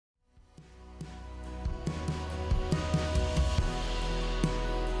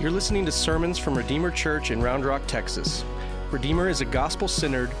You're listening to sermons from Redeemer Church in Round Rock, Texas. Redeemer is a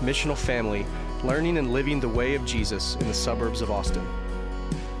gospel-centered, missional family learning and living the way of Jesus in the suburbs of Austin.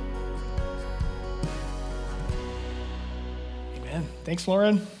 Amen. Thanks,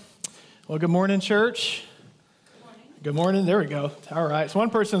 Lauren. Well, good morning, church. Good morning. Good morning. There we go. All right. So one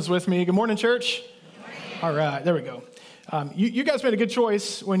person's with me. Good morning, church. Good morning. All right. There we go. You guys made a good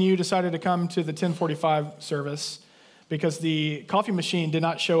choice when you decided to come to the 10:45 service, because the coffee machine did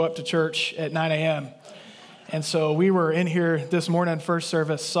not show up to church at 9 a.m. And so we were in here this morning, first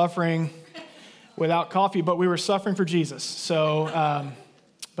service, suffering without coffee, but we were suffering for Jesus. So,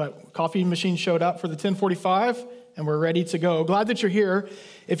 but coffee machine showed up for the 10:45, and we're ready to go. Glad that you're here.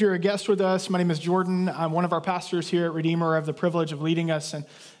 If you're a guest with us, my name is Jordan. I'm one of our pastors here at Redeemer. I have the privilege of leading us in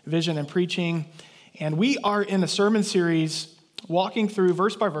vision and preaching. And we are in a sermon series walking through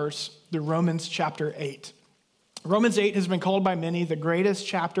verse by verse the Romans chapter 8. Romans 8 has been called by many the greatest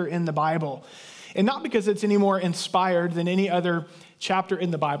chapter in the Bible. And not because it's any more inspired than any other chapter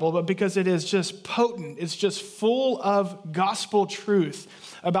in the Bible, but because it is just potent. It's just full of gospel truth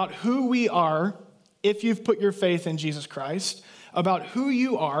about who we are if you've put your faith in Jesus Christ, about who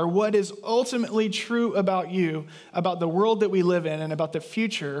you are, what is ultimately true about you, about the world that we live in, and about the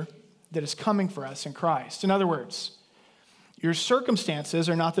future that is coming for us in Christ. In other words, your circumstances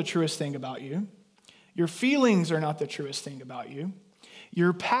are not the truest thing about you. Your feelings are not the truest thing about you.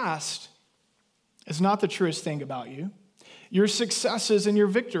 Your past is not the truest thing about you. Your successes and your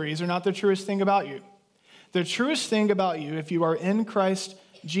victories are not the truest thing about you. The truest thing about you, if you are in Christ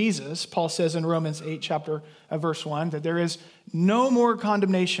Jesus, Paul says in Romans 8, verse 1, that there is no more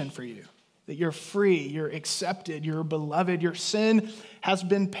condemnation for you, that you're free, you're accepted, you're beloved, your sin has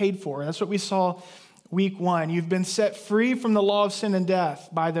been paid for. And that's what we saw week 1. You've been set free from the law of sin and death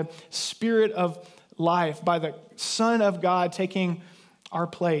by the Spirit of life, by the Son of God taking our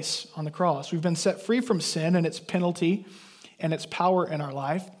place on the cross. We've been set free from sin and its penalty and its power in our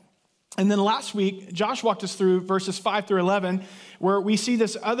life. And then last week, Josh walked us through verses 5 through 11, where we see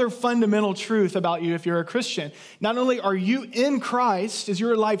this other fundamental truth about you if you're a Christian. Not only are you in Christ, is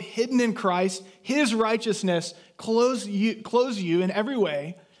your life hidden in Christ, his righteousness clothes you in every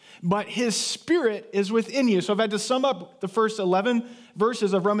way, but his Spirit is within you. So if I had to sum up the first 11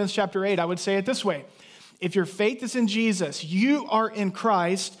 verses of Romans chapter 8, I would say it this way. If your faith is in Jesus, you are in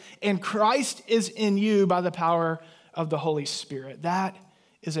Christ, and Christ is in you by the power of the Holy Spirit. That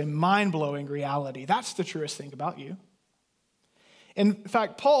is a mind-blowing reality. That's the truest thing about you. In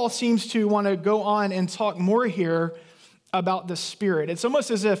fact, Paul seems to want to go on and talk more here about the Spirit. It's almost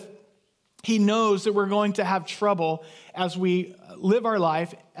as if he knows that we're going to have trouble as we live our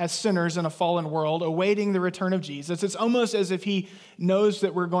life as sinners in a fallen world, awaiting the return of Jesus. It's almost as if he knows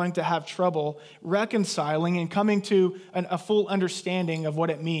that we're going to have trouble reconciling and coming to a full understanding of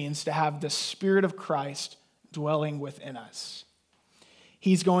what it means to have the Spirit of Christ dwelling within us.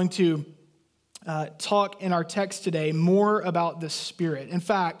 He's going to talk in our text today more about the Spirit. In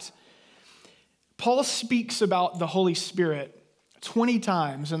fact, Paul speaks about the Holy Spirit 20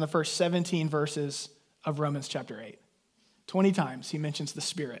 times in the first 17 verses of Romans chapter 8. 20 times he mentions the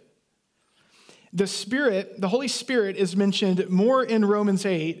Spirit. The Spirit, the Holy Spirit, is mentioned more in Romans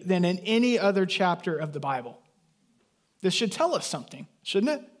 8 than in any other chapter of the Bible. This should tell us something,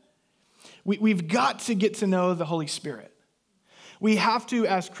 shouldn't it? We've got to get to know the Holy Spirit. We have to,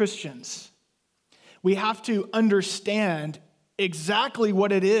 as Christians, we have to understand exactly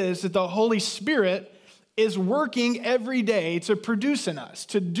what it is that the Holy Spirit is working every day to produce in us,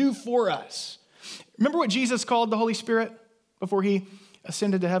 to do for us. Remember what Jesus called the Holy Spirit before he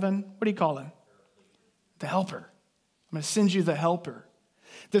ascended to heaven? What did he call him? The Helper. I'm going to send you the Helper.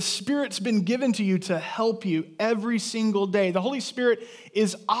 The Spirit's been given to you to help you every single day. The Holy Spirit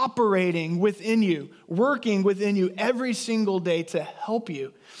is operating within you, working within you every single day to help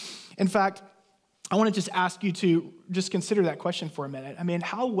you. In fact, I want to just ask you to just consider that question for a minute. I mean,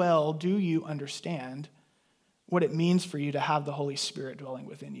 how well do you understand what it means for you to have the Holy Spirit dwelling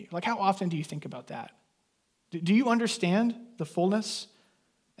within you? Like, how often do you think about that? Do you understand the fullness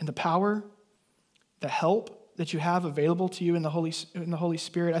and the power, the help that you have available to you in the Holy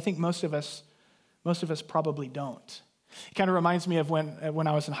Spirit? I think most of us probably don't. It kind of reminds me of when I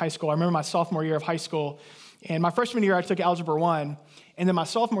was in high school. I remember my sophomore year of high school, and my freshman year I took Algebra 1, and then my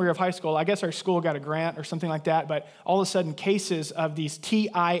sophomore year of high school, I guess our school got a grant or something like that, but all of a sudden cases of these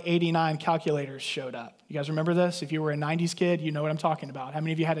TI-89 calculators showed up. You guys remember this? If you were a 90s kid, you know what I'm talking about. How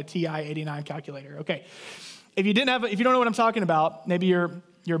many of you had a TI-89 calculator? Okay. If you don't know what I'm talking about, maybe you're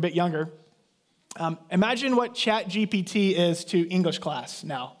a bit younger. Imagine what ChatGPT is to English class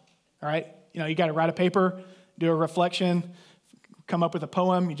now, all right? You know, you got to write a paper, do a reflection, come up with a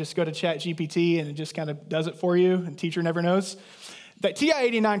poem, you just go to ChatGPT and it just kind of does it for you, and teacher never knows. That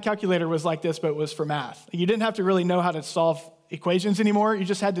TI-89 calculator was like this, but it was for math. You didn't have to really know how to solve equations anymore. You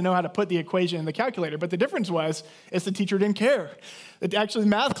just had to know how to put the equation in the calculator. But the difference is the teacher didn't care. Actually,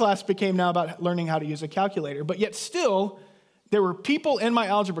 math class became now about learning how to use a calculator. But yet still, there were people in my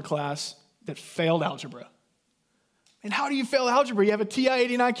algebra class that failed algebra. And how do you fail algebra? You have a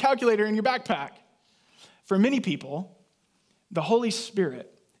TI-89 calculator in your backpack. For many people, the Holy Spirit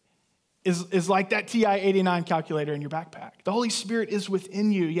is like that TI-89 calculator in your backpack. The Holy Spirit is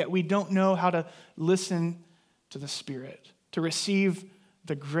within you, yet we don't know how to listen to the Spirit, to receive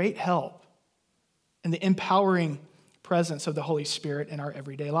the great help and the empowering presence of the Holy Spirit in our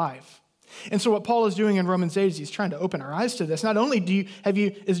everyday life. And so what Paul is doing in Romans 8 is he's trying to open our eyes to this. Not only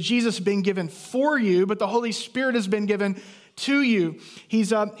is Jesus being given for you, but the Holy Spirit has been given to you. He's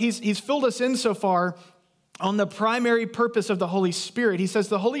filled us in so far on the primary purpose of the Holy Spirit. He says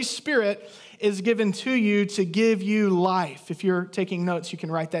the Holy Spirit is given to you to give you life. If you're taking notes, you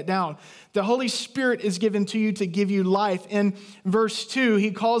can write that down. The Holy Spirit is given to you to give you life. In verse 2, he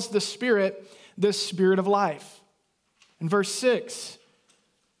calls the Spirit of life. In verse 6,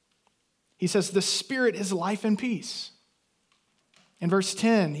 he says the Spirit is life and peace. In verse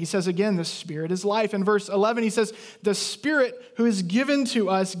 10, he says again, the Spirit is life. In verse 11, he says, the Spirit who is given to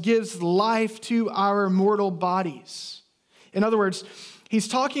us gives life to our mortal bodies. In other words, he's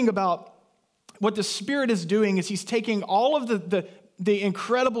talking about what the Spirit is doing is he's taking all of the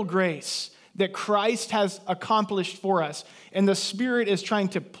incredible grace that Christ has accomplished for us, and the Spirit is trying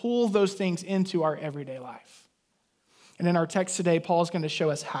to pull those things into our everyday life. And in our text today, Paul is going to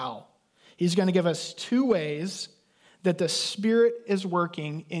show us how. He's going to give us two ways that the Spirit is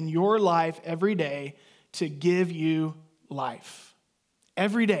working in your life every day to give you life.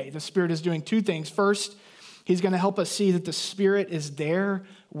 Every day, the Spirit is doing two things. First, he's going to help us see that the Spirit is there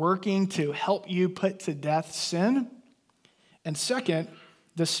working to help you put to death sin. And second,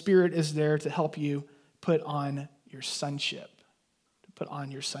 the Spirit is there to help you put on your sonship.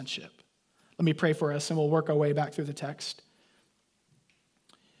 Let me pray for us, and we'll work our way back through the text.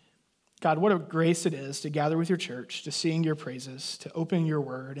 God, what a grace it is to gather with your church, to sing your praises, to open your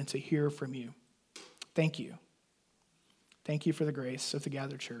word, and to hear from you. Thank you. Thank you for the grace of the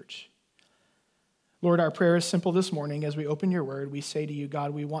gathered church. Lord, our prayer is simple this morning. As we open your word, we say to you, God,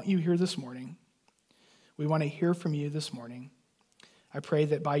 we want you here this morning. We want to hear from you this morning. I pray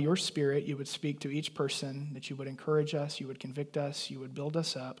that by your Spirit, you would speak to each person, that you would encourage us, you would convict us, you would build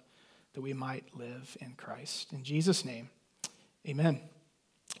us up, that we might live in Christ. In Jesus' name, amen.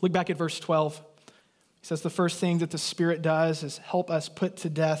 Look back at verse 12. He says the first thing that the Spirit does is help us put to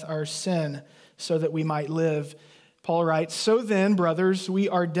death our sin so that we might live. Paul writes, so then, brothers, we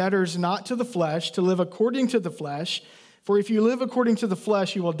are debtors not to the flesh, to live according to the flesh. For if you live according to the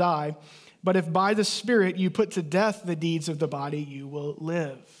flesh, you will die. But if by the Spirit you put to death the deeds of the body, you will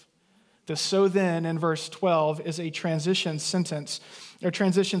live. The so then in verse 12 is a transition sentence, or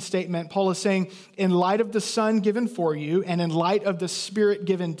transition statement. Paul is saying, in light of the Son given for you and in light of the Spirit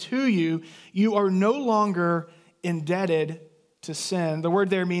given to you, you are no longer indebted to sin. The word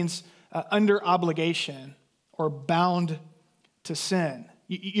there means under obligation or bound to sin.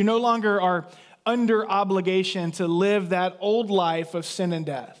 You no longer are under obligation to live that old life of sin and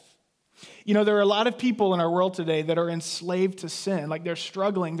death. You know, there are a lot of people in our world today that are enslaved to sin. Like they're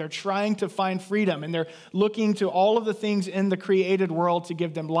struggling, they're trying to find freedom, and they're looking to all of the things in the created world to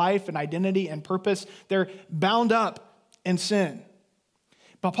give them life and identity and purpose. They're bound up in sin.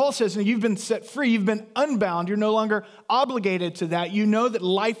 But Paul says, you've been set free, you've been unbound, you're no longer obligated to that. You know that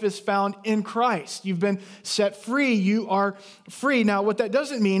life is found in Christ. You've been set free, you are free. Now, what that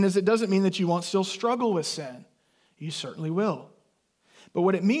doesn't mean is it doesn't mean that you won't still struggle with sin. You certainly will. But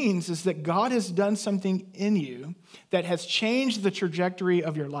what it means is that God has done something in you that has changed the trajectory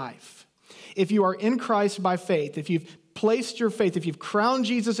of your life. If you are in Christ by faith, if you've placed your faith, if you've crowned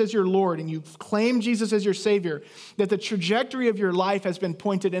Jesus as your Lord and you've claimed Jesus as your Savior, that the trajectory of your life has been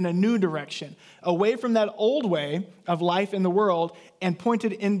pointed in a new direction, away from that old way of life in the world and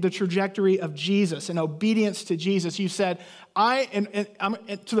pointed in the trajectory of Jesus and obedience to Jesus. You said, I'm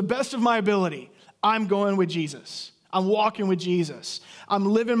to the best of my ability, I'm going with Jesus. I'm walking with Jesus. I'm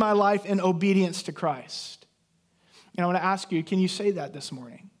living my life in obedience to Christ. And I want to ask you, can you say that this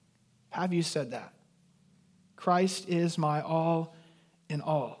morning? Have you said that? Christ is my all in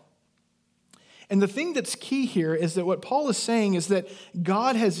all. And the thing that's key here is that what Paul is saying is that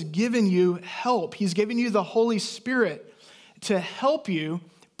God has given you help. He's given you the Holy Spirit to help you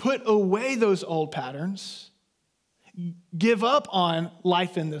put away those old patterns, give up on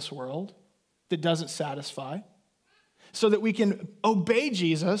life in this world that doesn't satisfy, so that we can obey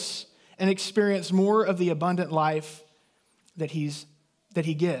Jesus and experience more of the abundant life that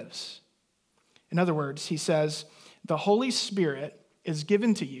he gives. In other words, he says, the Holy Spirit is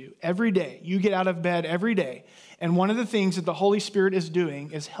given to you every day. You get out of bed every day. And one of the things that the Holy Spirit is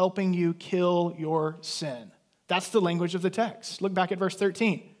doing is helping you kill your sin. That's the language of the text. Look back at verse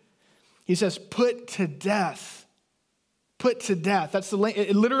 13. He says, put to death. Put to death.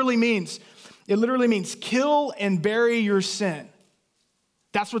 It literally means kill and bury your sin.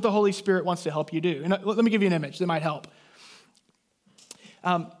 That's what the Holy Spirit wants to help you do. And let me give you an image that might help.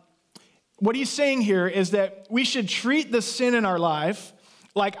 What he's saying here is that we should treat the sin in our life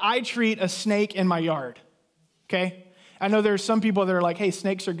like I treat a snake in my yard, okay? I know there's some people that are like, hey,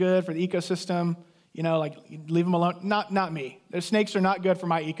 snakes are good for the ecosystem, like leave them alone. Not me. The snakes are not good for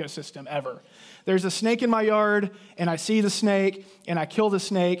my ecosystem ever. There's a snake in my yard, and I see the snake, and I kill the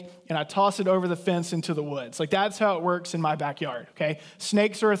snake, and I toss it over the fence into the woods. Like, that's how it works in my backyard, okay?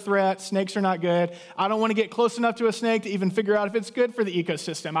 Snakes are a threat. Snakes are not good. I don't want to get close enough to a snake to even figure out if it's good for the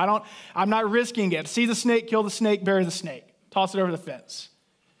ecosystem. I'm not risking it. See the snake, kill the snake, bury the snake. Toss it over the fence.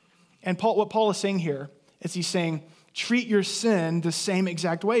 And what Paul is saying here is he's saying, treat your sin the same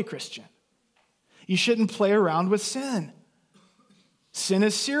exact way, Christian. You shouldn't play around with sin. Sin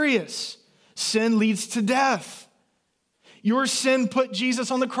is serious. Sin leads to death. Your sin put Jesus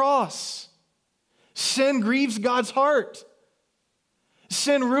on the cross. Sin grieves God's heart.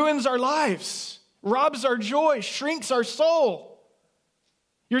 Sin ruins our lives, robs our joy, shrinks our soul.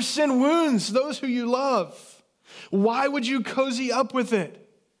 Your sin wounds those who you love. Why would you cozy up with it?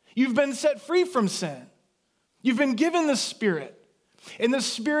 You've been set free from sin. You've been given the Spirit, and the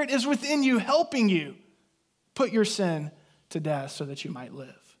Spirit is within you, helping you put your sin to death so that you might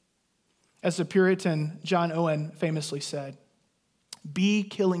live. As the Puritan John Owen famously said, be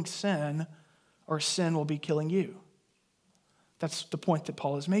killing sin, or sin will be killing you. That's the point that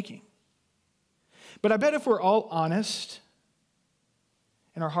Paul is making. But I bet if we're all honest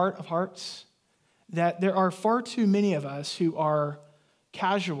in our heart of hearts, that there are far too many of us who are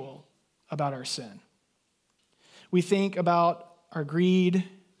casual about our sin. We think about our greed,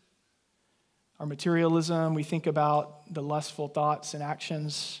 our materialism. We think about the lustful thoughts and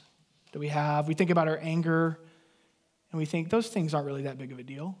actions that we have. We think about our anger, and we think those things aren't really that big of a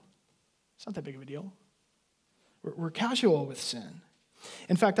deal. It's not that big of a deal. We're casual with sin.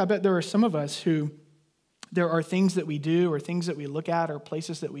 In fact, I bet there are some of us who there are things that we do or things that we look at or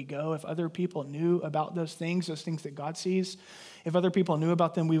places that we go. If other people knew about those things that God sees, if other people knew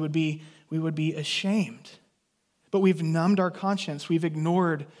about them, we would be ashamed. But we've numbed our conscience. We've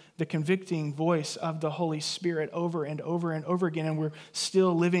ignored the convicting voice of the Holy Spirit over and over and over again, and we're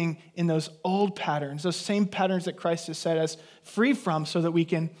still living in those old patterns, those same patterns that Christ has set us free from so that we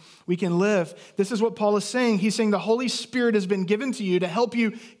can live. This is what Paul is saying. He's saying the Holy Spirit has been given to you to help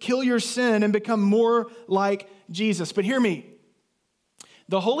you kill your sin and become more like Jesus. But hear me.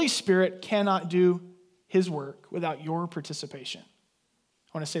 The Holy Spirit cannot do his work without your participation.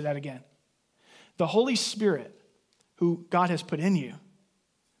 I want to say that again. The Holy Spirit, who God has put in you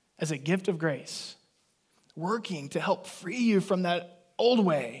as a gift of grace, working to help free you from that old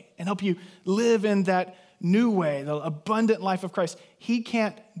way and help you live in that new way, the abundant life of Christ. He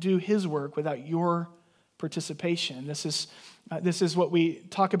can't do his work without your participation. This is what we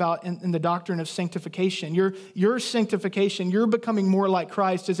talk about in the doctrine of sanctification. Your sanctification, you're becoming more like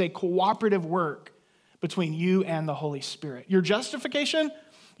Christ, is a cooperative work between you and the Holy Spirit. Your justification,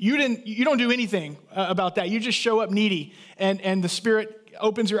 you don't do anything about that. You just show up needy, and the Spirit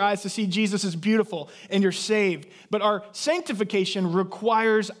opens your eyes to see Jesus is beautiful, and you're saved. But our sanctification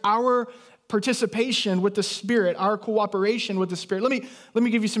requires our participation with the Spirit, our cooperation with the Spirit. Let me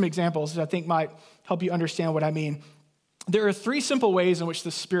give you some examples that I think might help you understand what I mean. There are 3 simple ways in which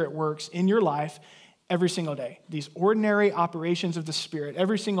the Spirit works in your life every single day. These ordinary operations of the Spirit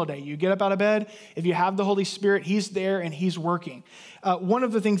every single day. You get up out of bed. If you have the Holy Spirit, he's there and he's working. One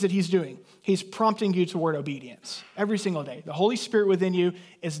of the things that he's doing, he's prompting you toward obedience every single day. The Holy Spirit within you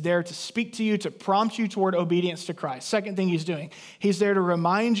is there to speak to you, to prompt you toward obedience to Christ. Second thing he's doing, he's there to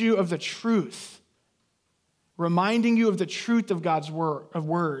remind you of the truth, reminding you of the truth of God's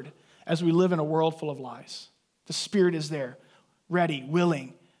word as we live in a world full of lies. The Spirit is there, ready,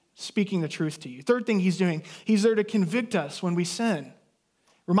 willing, speaking the truth to you. Third thing he's doing, he's there to convict us when we sin,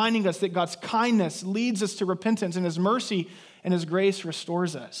 reminding us that God's kindness leads us to repentance and his mercy and his grace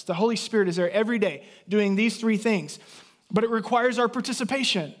restores us. The Holy Spirit is there every day doing these 3 things, but it requires our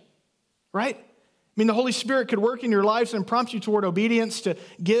participation, right? I mean, the Holy Spirit could work in your lives and prompt you toward obedience, to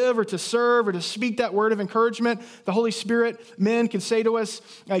give or to serve or to speak that word of encouragement. The Holy Spirit, men, can say to us,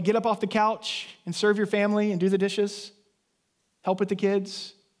 get up off the couch and serve your family and do the dishes. help with the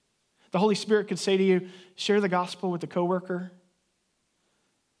kids. The Holy Spirit could say to you, share the gospel with the coworker.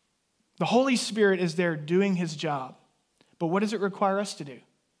 The Holy Spirit is there doing his job. But what does it require us to do?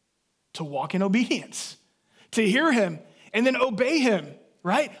 To walk in obedience, to hear him and then obey him,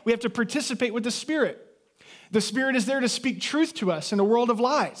 right? We have to participate with the Spirit. The Spirit is there to speak truth to us in a world of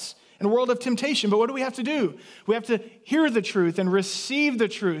lies, in a world of temptation. But what do we have to do? We have to hear the truth and receive the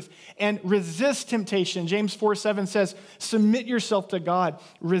truth and resist temptation. James 4:7 says, submit yourself to God,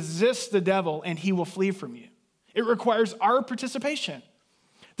 resist the devil, and he will flee from you. It requires our participation.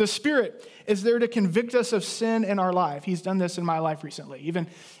 The Spirit is there to convict us of sin in our life. He's done this in my life recently, even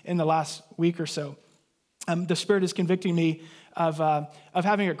in the last week or so. The Spirit is convicting me of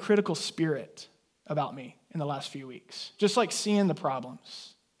having a critical spirit about me in the last few weeks, just like seeing the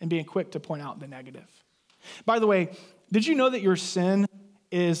problems and being quick to point out the negative. By the way, did you know that your sin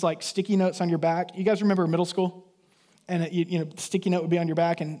is like sticky notes on your back? You guys remember middle school? And sticky note would be on your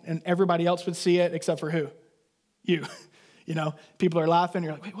back and everybody else would see it except for who? You. People are laughing.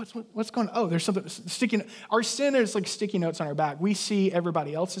 You're like, wait, what's going on? Oh, there's something sticky. Our sin is like sticky notes on our back. We see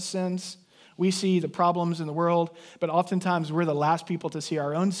everybody else's sins. We see the problems in the world. But oftentimes we're the last people to see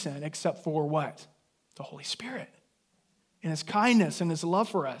our own sin except for what? The Holy Spirit. And his kindness and his love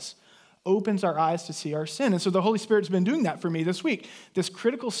for us opens our eyes to see our sin. And so the Holy Spirit's been doing that for me this week. This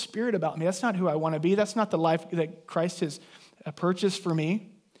critical spirit about me, that's not who I want to be. That's not the life that Christ has purchased for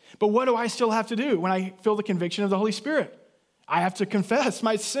me. But what do I still have to do when I feel the conviction of the Holy Spirit? I have to confess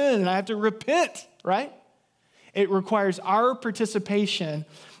my sin and I have to repent, right? It requires our participation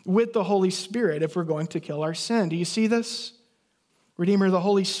with the Holy Spirit if we're going to kill our sin. Do you see this? Redeemer, the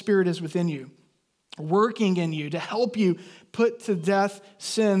Holy Spirit is within you, working in you to help you put to death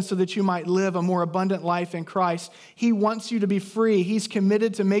sin so that you might live a more abundant life in Christ. He wants you to be free. He's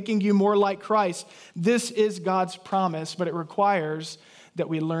committed to making you more like Christ. This is God's promise, but it requires that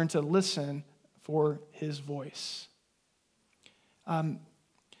we learn to listen for his voice.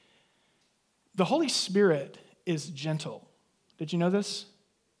 The Holy Spirit is gentle. Did you know this?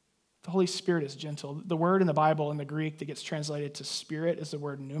 The Holy Spirit is gentle. The word in the Bible in the Greek that gets translated to spirit is the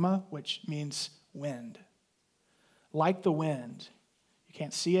word pneuma, which means wind. Like the wind, you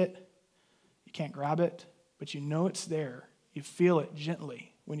can't see it, you can't grab it, but you know it's there. You feel it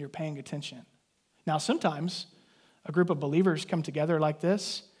gently when you're paying attention. Now, sometimes a group of believers come together like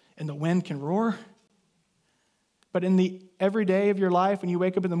this, and the wind can roar. But in the everyday of your life, when you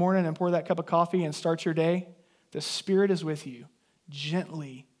wake up in the morning and pour that cup of coffee and start your day, the Spirit is with you,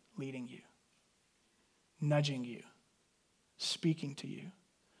 gently leading you, nudging you, speaking to you,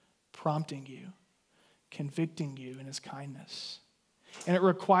 prompting you, convicting you in his kindness. And it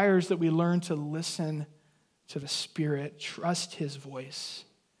requires that we learn to listen to the Spirit, trust his voice.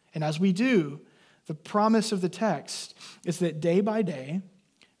 And as we do, the promise of the text is that day by day,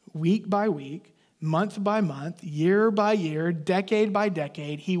 week by week, month by month, year by year, decade by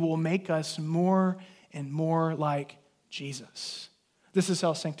decade, he will make us more and more like Jesus. This is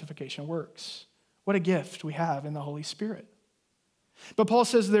how sanctification works. What a gift we have in the Holy Spirit. But Paul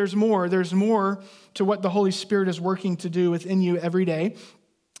says there's more. There's more to what the Holy Spirit is working to do within you every day.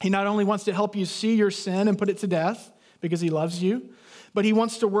 He not only wants to help you see your sin and put it to death because he loves you, but he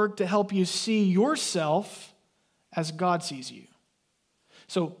wants to work to help you see yourself as God sees you.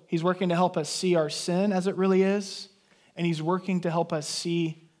 So he's working to help us see our sin as it really is, and he's working to help us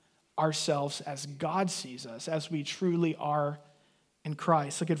see ourselves as God sees us, as we truly are in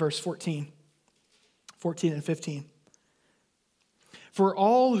Christ. Look at verse 14 and 15. For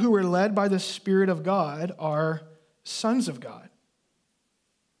all who are led by the Spirit of God are sons of God.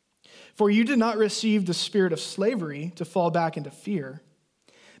 For you did not receive the spirit of slavery to fall back into fear,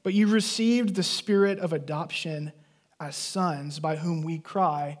 but you received the spirit of adoption as sons, by whom we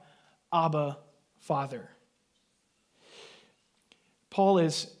cry, Abba, Father. Paul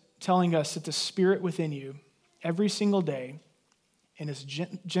is telling us that the Spirit within you, every single day, in his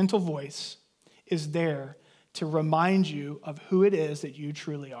gentle voice, is there to remind you of who it is that you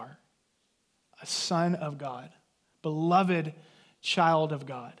truly are. A son of God, beloved child of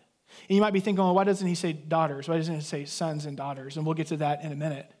God. And you might be thinking, well, why doesn't he say daughters? Why doesn't he say sons and daughters? And we'll get to that in a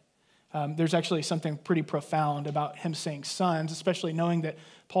minute. There's actually something pretty profound about him saying sons, especially knowing that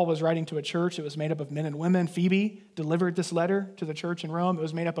Paul was writing to a church that was made up of men and women. Phoebe delivered this letter to the church in Rome. It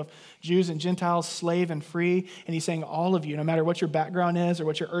was made up of Jews and Gentiles, slave and free. And he's saying all of you, no matter what your background is or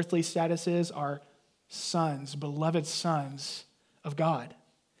what your earthly status is, are sons, beloved sons of God,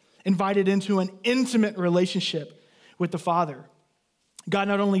 invited into an intimate relationship with the Father. God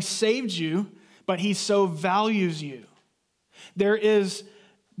not only saved you, but he so values you. There is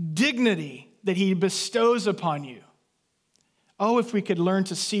dignity that he bestows upon you, Oh, if we could learn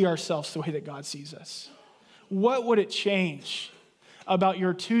to see ourselves the way that God sees us. What would it change about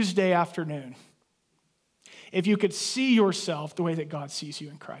your Tuesday afternoon if you could see yourself the way that God sees you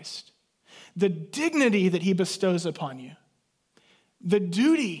in Christ? The dignity that he bestows upon you, the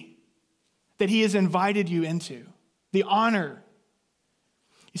duty that he has invited you into, the honor.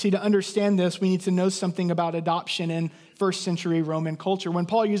 You see, to understand this, we need to know something about adoption in first century Roman culture. When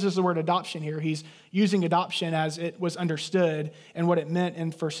Paul uses the word adoption here, he's using adoption as it was understood and what it meant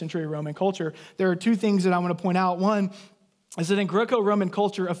in first century Roman culture. There are two things that I want to point out. One is that in Greco-Roman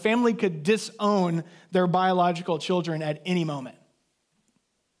culture, a family could disown their biological children at any moment.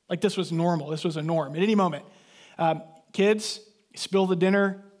 Like this was normal. This was a norm at any moment. Kids, you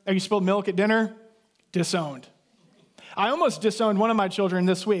spill milk at dinner, disowned. I almost disowned one of my children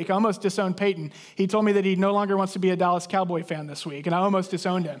this week. I almost disowned Peyton. He told me that he no longer wants to be a Dallas Cowboy fan this week, and I almost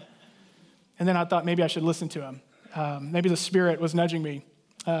disowned him. And then I thought maybe I should listen to him. Maybe the Spirit was nudging me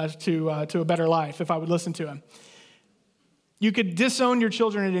to a better life if I would listen to him. You could disown your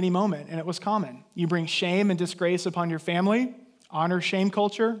children at any moment, and it was common. You bring shame and disgrace upon your family, honor shame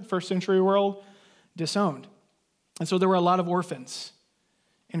culture, first century world, disowned. And so there were a lot of orphans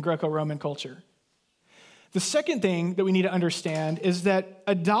in Greco-Roman culture. The second thing that we need to understand is that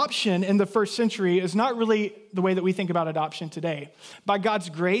adoption in the first century is not really the way that we think about adoption today. By God's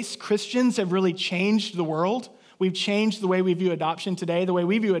grace, Christians have really changed the world. We've changed the way we view adoption today. The way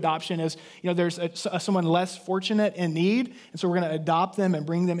we view adoption is, there's someone less fortunate in need, and so we're going to adopt them and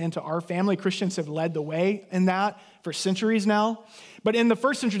bring them into our family. Christians have led the way in that for centuries now. But in the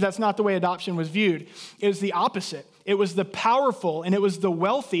first century, that's not the way adoption was viewed. It was the opposite. It was the powerful and it was the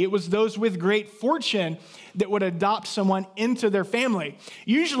wealthy. It was those with great fortune that would adopt someone into their family,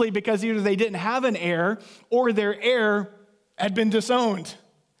 usually because either they didn't have an heir or their heir had been disowned.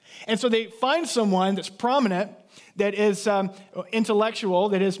 And so they find someone that's prominent, that is intellectual,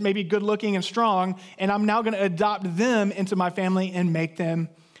 that is maybe good looking and strong, and I'm now going to adopt them into my family and make them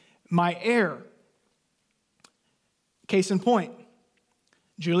my heir. Case in point,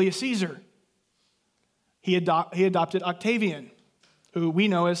 Julius Caesar. He adopted Octavian, who we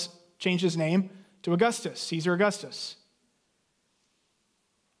know as changed his name to Augustus, Caesar Augustus.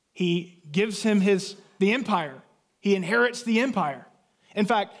 He gives him the empire. He inherits the empire. In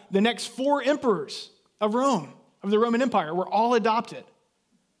fact, the next 4 emperors of Rome, of the Roman Empire, were all adopted.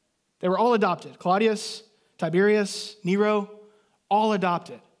 They were all adopted. Claudius, Tiberius, Nero, all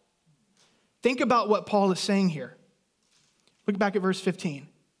adopted. Think about what Paul is saying here. Look back at verse 15.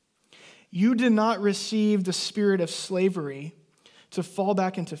 You did not receive the spirit of slavery to fall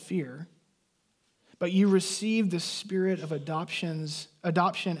back into fear, but you received the spirit of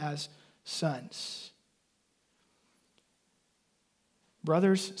adoption as sons.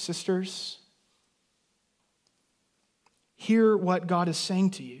 Brothers, sisters, hear what God is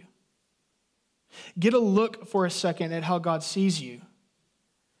saying to you. Get a look for a second at how God sees you.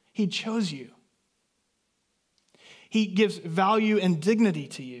 He chose you. He gives value and dignity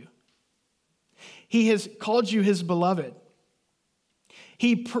to you. He has called you his beloved.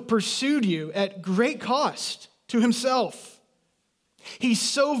 He pursued you at great cost to himself. He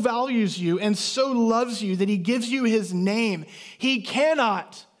so values you and so loves you that he gives you his name. He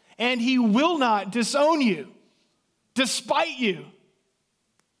cannot and he will not disown you, despite you.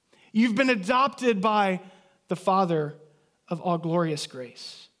 You've been adopted by the Father of all glorious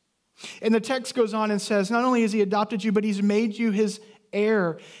grace. And the text goes on and says, not only has he adopted you, but he's made you his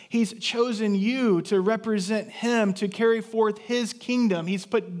heir. He's chosen you to represent him, to carry forth his kingdom. He's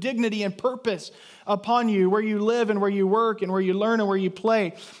put dignity and purpose upon you, where you live and where you work and where you learn and where you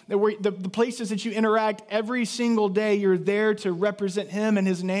play. The places that you interact every single day, you're there to represent him and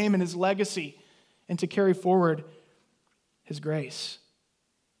his name and his legacy and to carry forward his grace.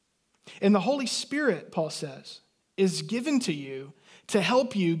 And the Holy Spirit, Paul says, is given to you to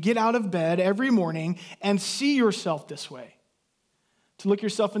help you get out of bed every morning and see yourself this way. To look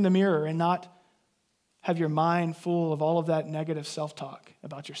yourself in the mirror and not have your mind full of all of that negative self-talk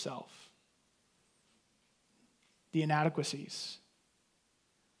about yourself. The inadequacies,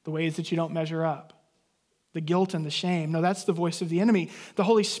 the ways that you don't measure up, the guilt and the shame. No, that's the voice of the enemy. The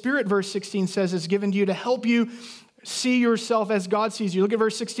Holy Spirit, verse 16 says, is given to you to help you see yourself as God sees you. Look at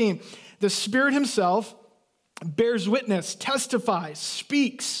verse 16. The Spirit himself bears witness, testifies,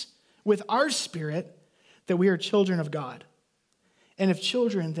 speaks with our spirit that we are children of God. And if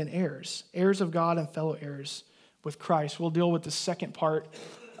children, then heirs, heirs of God and fellow heirs with Christ. We'll deal with the second part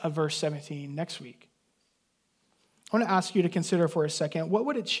of verse 17 next week. I want to ask you to consider for a second, what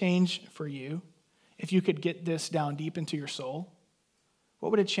would it change for you if you could get this down deep into your soul?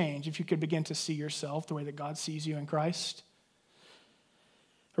 What would it change if you could begin to see yourself the way that God sees you in Christ?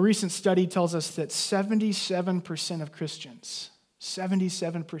 A recent study tells us that 77% of Christians,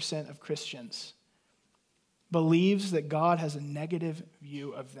 77% of Christians believes that God has a negative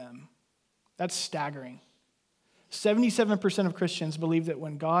view of them. That's staggering. 77% of Christians believe that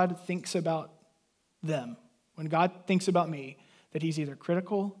when God thinks about them, when God thinks about me, that he's either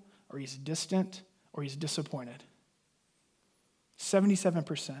critical or he's distant or he's disappointed.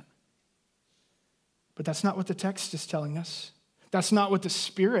 77%. But that's not what the text is telling us. That's not what the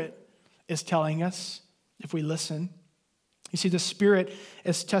Spirit is telling us if we listen. You see, the Spirit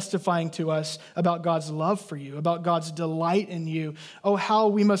is testifying to us about God's love for you, about God's delight in you. Oh, how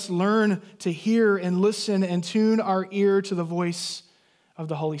we must learn to hear and listen and tune our ear to the voice of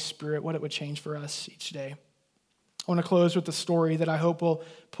the Holy Spirit, what it would change for us each day. I want to close with a story that I hope will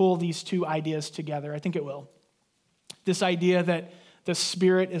pull these two ideas together. I think it will. This idea that the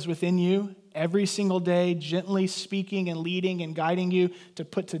Spirit is within you every single day, gently speaking and leading and guiding you to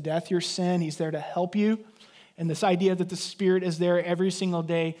put to death your sin. He's there to help you. And this idea that the Spirit is there every single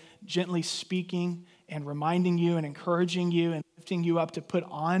day, gently speaking and reminding you and encouraging you and lifting you up to put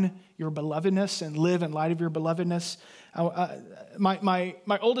on your belovedness and live in light of your belovedness.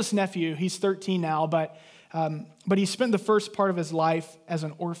 My oldest nephew, he's 13 now, but he spent the first part of his life as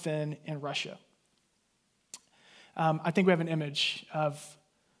an orphan in Russia. I think we have an image of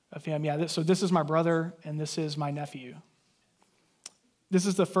him. Yeah, so this is my brother, and this is my nephew. This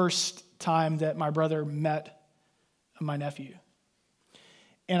is the first time that my brother met my nephew.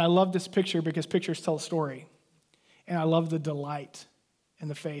 And I love this picture because pictures tell a story. And I love the delight in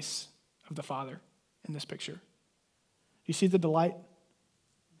the face of the father in this picture. You see the delight?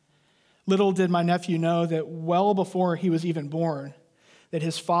 Little did my nephew know that well before he was even born, that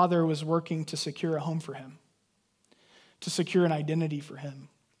his father was working to secure a home for him, to secure an identity for him,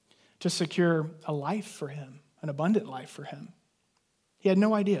 to secure a life for him, an abundant life for him. He had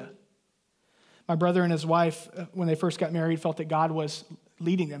no idea. My brother and his wife, when they first got married, felt that God was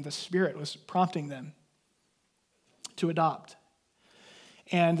leading them. The Spirit was prompting them to adopt.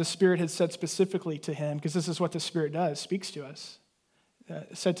 And the Spirit had said specifically to him, because this is what the Spirit does, speaks to us,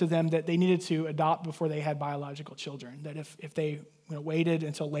 said to them that they needed to adopt before they had biological children, that if they waited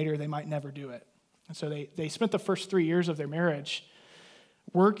until later, they might never do it. And so they spent the first 3 years of their marriage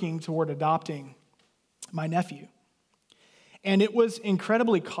working toward adopting my nephew. And it was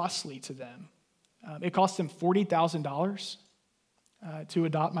incredibly costly to them. It cost them $40,000 to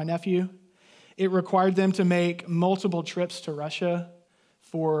adopt my nephew. It required them to make multiple trips to Russia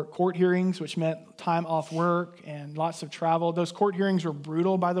for court hearings, which meant time off work and lots of travel. Those court hearings were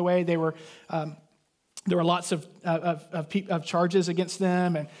brutal, by the way. There were lots of charges against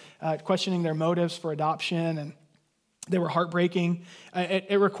them and questioning their motives for adoption, and they were heartbreaking.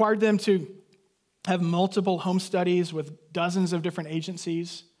 It required them to have multiple home studies with dozens of different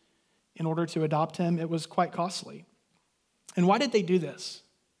agencies in order to adopt him. It was quite costly. And why did they do this?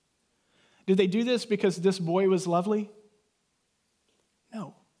 Did they do this because this boy was lovely?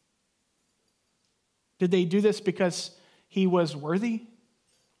 No. Did they do this because he was worthy?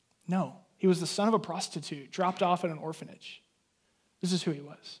 No. He was the son of a prostitute, dropped off at an orphanage. This is who he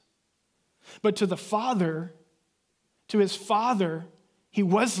was. But to his father, he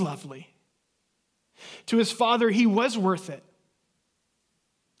was lovely. To his father, he was worth it.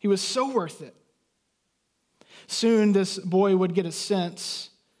 He was so worth it. Soon, this boy would get a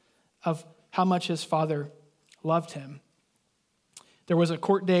sense of how much his father loved him. There was a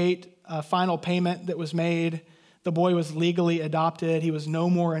court date, a final payment that was made. The boy was legally adopted. He was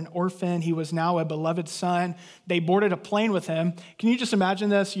no more an orphan. He was now a beloved son. They boarded a plane with him. Can you just imagine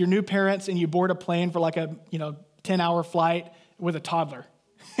this? You're new parents and you board a plane for like a 10-hour flight with a toddler.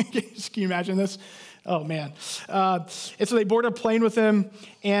 Can you imagine this? Oh, man. And so they board a plane with him,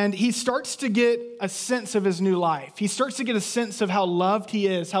 and he starts to get a sense of his new life. He starts to get a sense of how loved he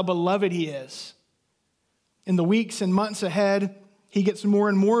is, how beloved he is. In the weeks and months ahead, he gets more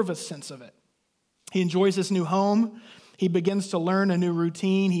and more of a sense of it. He enjoys his new home. He begins to learn a new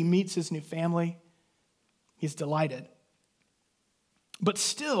routine. He meets his new family. He's delighted. But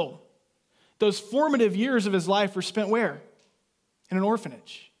still, those formative years of his life were spent where? In an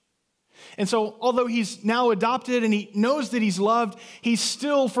orphanage. And so, although he's now adopted and he knows that he's loved, he's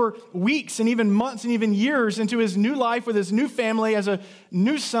still for weeks and even months and even years into his new life with his new family as a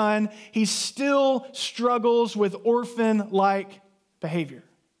new son, he still struggles with orphan-like behavior,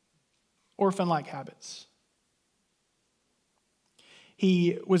 orphan-like habits.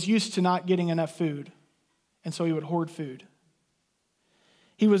 He was used to not getting enough food, and so he would hoard food.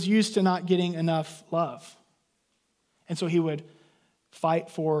 He was used to not getting enough love, and so he would fight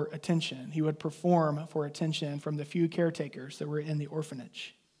for attention. He would perform for attention from the few caretakers that were in the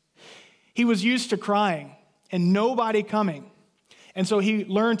orphanage. He was used to crying and nobody coming. And so he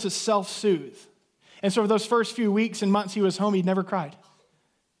learned to self-soothe. And so for those first few weeks and months he was home, he'd never cried.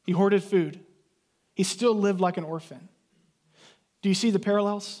 He hoarded food. He still lived like an orphan. Do you see the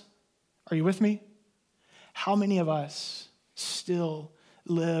parallels? Are you with me? How many of us still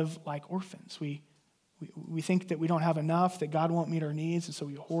live like orphans? We think that we don't have enough, that God won't meet our needs, and so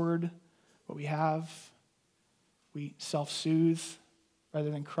we hoard what we have. We self-soothe rather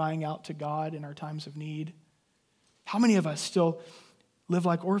than crying out to God in our times of need. How many of us still live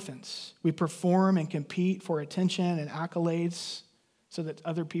like orphans? We perform and compete for attention and accolades so that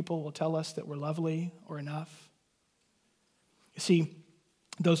other people will tell us that we're lovely or enough. You see,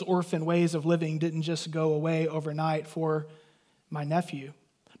 those orphan ways of living didn't just go away overnight for my nephew,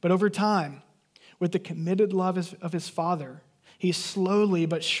 but over time, with the committed love of his father, he slowly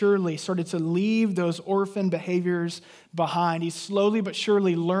but surely started to leave those orphan behaviors behind. He slowly but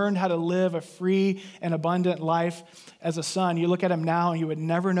surely learned how to live a free and abundant life as a son. You look at him now and you would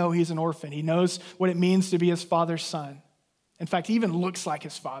never know he's an orphan. He knows what it means to be his father's son. In fact, he even looks like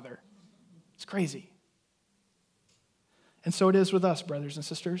his father. It's crazy. And so it is with us, brothers and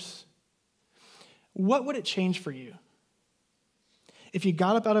sisters. What would it change for you if you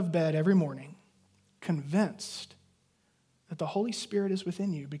got up out of bed every morning convinced that the Holy Spirit is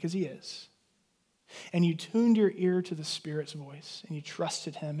within you, because he is, and you tuned your ear to the Spirit's voice, and you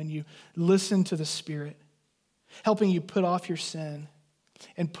trusted him, and you listened to the Spirit, helping you put off your sin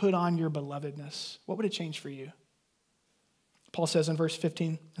and put on your belovedness? What would it change for you? Paul says in verse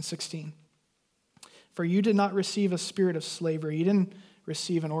 15 and 16, "For you did not receive a spirit of slavery." You didn't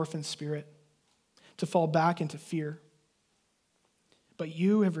receive an orphan spirit to fall back into fear. "But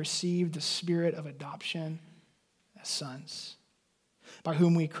you have received the spirit of adoption as sons, by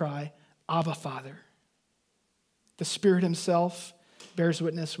whom we cry, 'Abba, Father.' The Spirit himself bears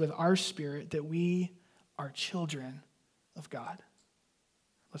witness with our spirit that we are children of God."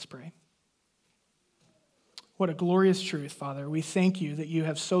 Let's pray. What a glorious truth, Father. We thank you that you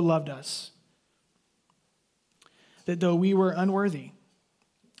have so loved us, that though we were unworthy,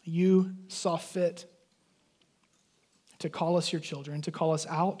 you saw fit to call us your children, to call us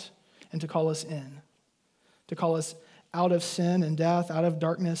out and to call us in, to call us out of sin and death, out of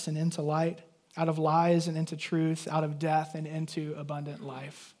darkness and into light, out of lies and into truth, out of death and into abundant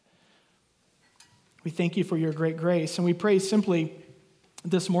life. We thank you for your great grace, and we pray simply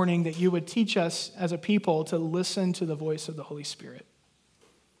this morning that you would teach us as a people to listen to the voice of the Holy Spirit,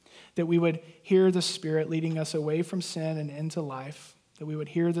 that we would hear the Spirit leading us away from sin and into life, that we would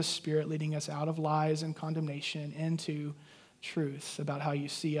hear the Spirit leading us out of lies and condemnation into truth about how you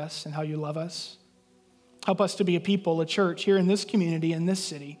see us and how you love us. Help us to be a people, a church here in this community, in this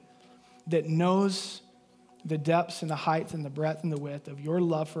city, that knows the depths and the height and the breadth and the width of your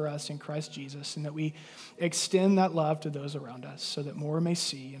love for us in Christ Jesus, and that we extend that love to those around us so that more may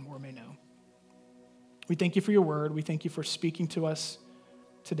see and more may know. We thank you for your word. We thank you for speaking to us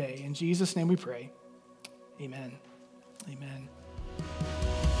today. In Jesus' name we pray. Amen. Amen.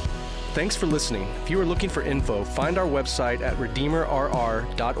 Thanks for listening. If you are looking for info, find our website at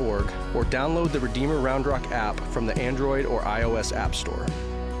redeemerrr.org or download the Redeemer Round Rock app from the Android or iOS App Store.